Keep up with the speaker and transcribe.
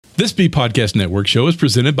This B Podcast Network show is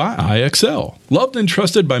presented by IXL. Loved and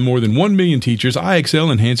trusted by more than 1 million teachers,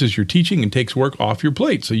 IXL enhances your teaching and takes work off your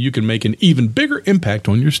plate so you can make an even bigger impact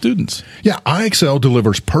on your students. Yeah, IXL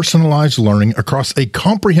delivers personalized learning across a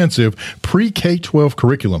comprehensive pre-K-12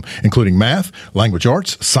 curriculum, including math, language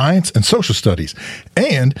arts, science, and social studies,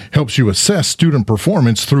 and helps you assess student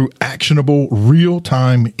performance through actionable,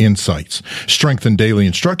 real-time insights. Strengthen daily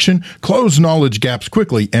instruction, close knowledge gaps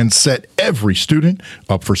quickly, and set every student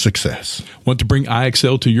up for success. Want to bring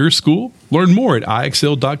IXL to your school? Learn more at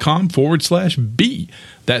IXL.com/B.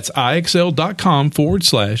 That's IXL.com/BE.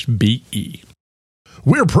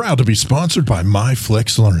 We're proud to be sponsored by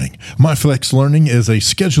MyFlex Learning. MyFlex Learning is a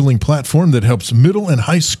scheduling platform that helps middle and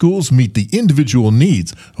high schools meet the individual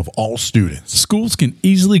needs of all students. Schools can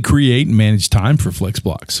easily create and manage time for flex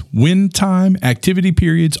blocks, win time, activity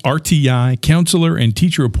periods, RTI, counselor and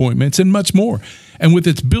teacher appointments, and much more. And with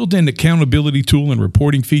its built-in accountability tool and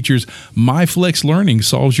reporting features, MyFlex Learning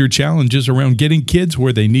solves your challenges around getting kids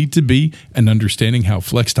where they need to be and understanding how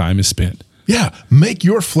flex time is spent. Yeah, make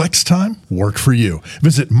your flex time work for you.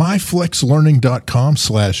 Visit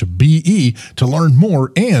myflexlearning.com/BE to learn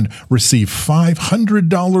more and receive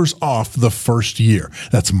 $500 off the first year.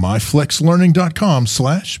 That's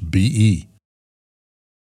myflexlearning.com/BE.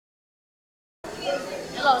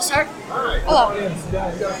 Hello, sir. Hello.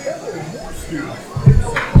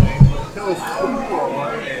 Tell us who you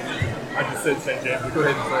are. I just said St. James, but go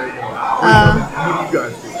ahead and say, what do you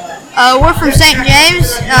guys do? We're from St.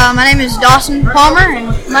 James. My name is Dawson Palmer.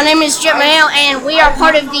 And my name is Jim Mayo, and we are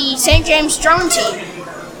part of the St. James drone team.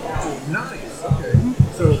 Oh, nice. Okay.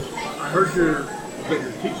 So I heard your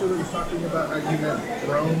teacher that was talking about how you have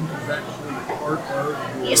drones is actually part of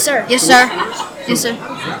your... Yes, sir. Yes, sir. Yes, sir.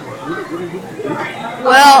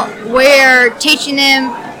 Well, we're teaching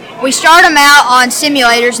them. We start them out on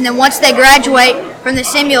simulators, and then once they graduate from the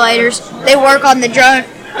simulators, they work on the drone.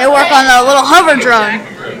 They work on a little hover drone,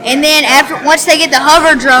 and then once they get the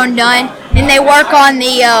hover drone done, then they work on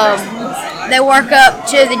the. They work up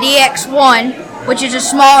to the DX1, which is a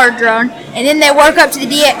smaller drone, and then they work up to the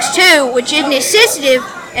DX2, which isn't as sensitive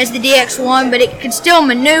as the DX1, but it can still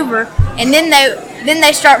maneuver. And then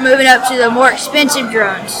they start moving up to the more expensive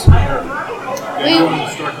drones. Start them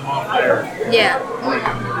off there. Yeah.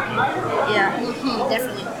 Yeah.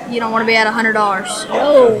 Definitely. You don't want to be at $100.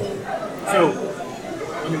 No.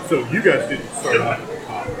 So you guys didn't start off.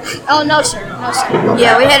 Oh, no, sir. No, sir.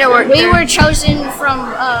 Yeah, we had to work. We were chosen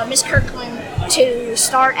from Miss Kirkland to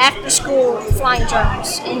start after school flying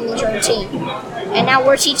drones in the drone team. And now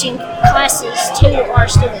we're teaching classes to our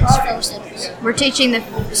students, fellow students. We're teaching the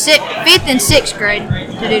 5th and 6th grade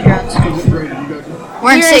to do drones. So what grade are you guys in?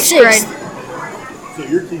 We're in 6th grade. So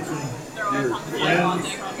you're teaching your friends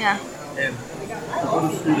Yeah. and other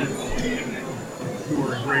students who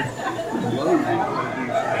are in grades below you.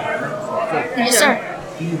 Yes, sir.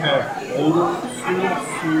 Do you have older students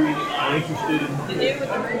who are interested in playing with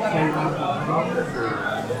drones?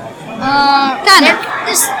 Kind of.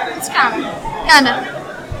 It's kind of. Kind of.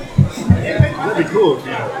 That'd be cool if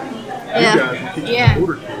you guys were teaching Yeah.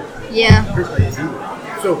 older kids. Yeah. Here's how you do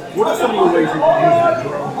that. So what are some of the ways you can use the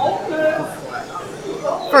drone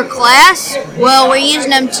For class, well, we're using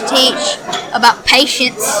them to teach about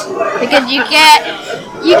patience because you gotta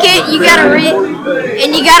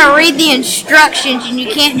read the instructions, and you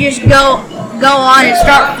can't just go on and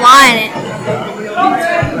start flying it.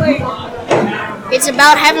 It's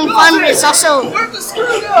about having fun, but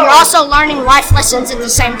you're also learning life lessons at the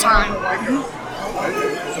same time.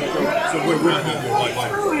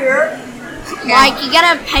 Like, you gotta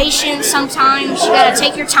have patience sometimes, you gotta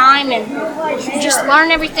take your time and just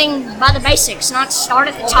learn everything by the basics, not start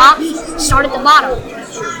at the top, start at the bottom.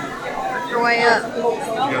 Your way up. You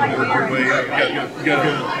gotta work your way up. You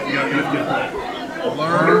gotta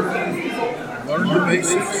learn the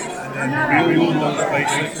basics, and then build on those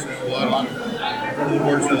basics. One of the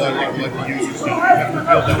words that a lot of people like to use is you have to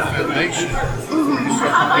build that foundation before you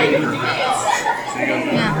start to build your house. So you gotta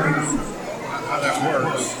learn how that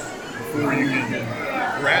works before you can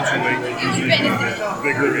graduate to using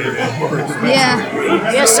bigger and more expensive.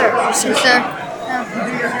 Yeah. Yes, sir. Yes, sir.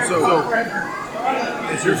 So,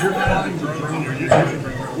 as you're using drones and you're using drones,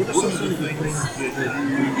 what are some of the things that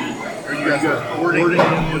are you guys recording with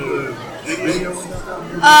the video and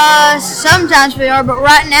stuff? Sometimes we are, but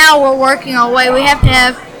right now we're working on a way. We have to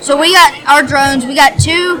have. So we got our drones. We got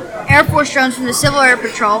 2 Air Force drones from the Civil Air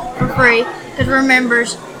Patrol for free because we're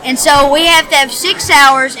members. And so we have to have 6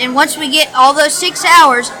 hours, and once we get all those 6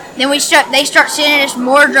 hours, then they start sending us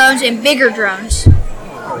more drones and bigger drones.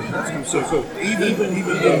 So even though you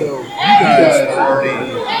guys are already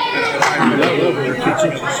at a higher level,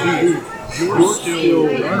 teaching the students, you're still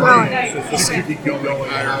learning. So you keep going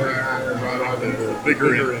higher, the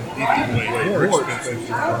bigger and deeper, more expensive.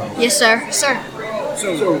 Yes, sir. Yes, sir.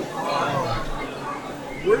 So,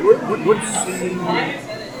 what do you see?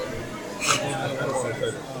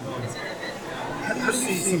 How do you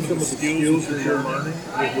see some of the skills that you're learning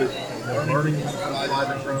with learning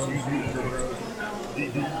live drones, using drones?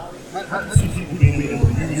 How do you see people being able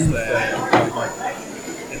to use that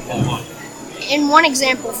in life? In one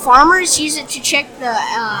example, farmers use it to check the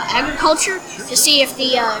agriculture to see if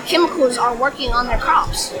the chemicals are working on their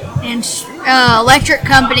crops. And electric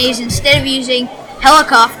companies, instead of using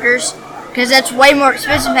helicopters, because that's way more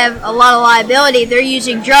expensive, have a lot of liability, they're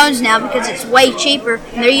using drones now because it's way cheaper,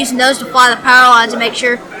 and they're using those to fly the power lines and make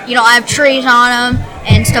sure you don't have trees on them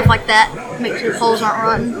and stuff like that, make sure the poles aren't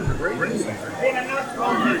rotten.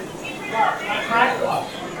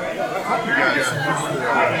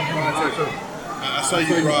 I saw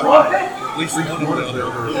you brought at least one of the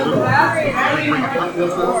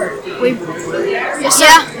Yes, sir.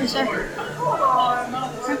 Yes, sir.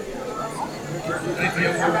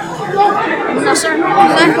 No, sir.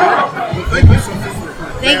 Thank you so much.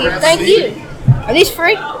 Thank you. Thank you. Are these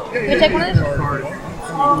free? Can we take one of these?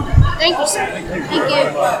 Thank you, sir. Thank you.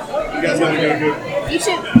 You guys have a good. You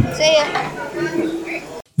too. See ya.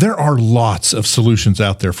 There are lots of solutions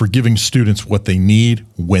out there for giving students what they need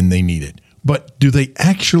when they need it. But do they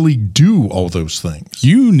actually do all those things?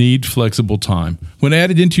 You need flexible time. When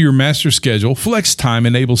added into your master schedule, Flex Time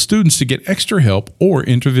enables students to get extra help or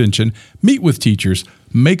intervention, meet with teachers,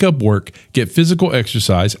 make up work, get physical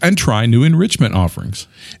exercise, and try new enrichment offerings.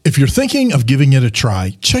 If you're thinking of giving it a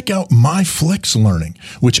try, check out My Flex Learning,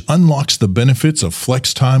 which unlocks the benefits of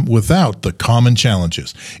flex time without the common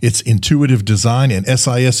challenges. Its intuitive design and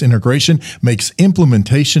SIS integration makes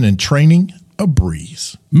implementation and training a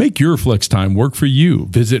breeze. Make your flex time work for you.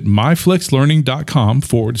 Visit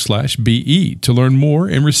myflexlearning.com/BE to learn more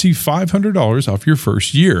and receive $500 off your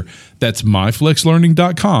first year. That's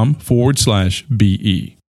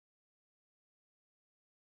myflexlearning.com/BE.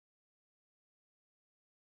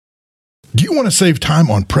 Do you want to save time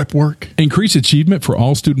on prep work? Increase achievement for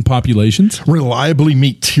all student populations? Reliably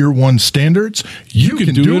meet Tier 1 standards? You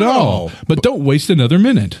can do it all. But don't waste another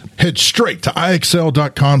minute. Head straight to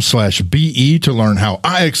IXL.com/BE to learn how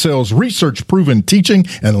IXL's research-proven teaching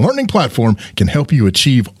and learning platform can help you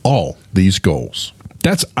achieve all these goals.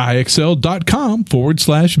 That's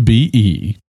IXL.com/BE.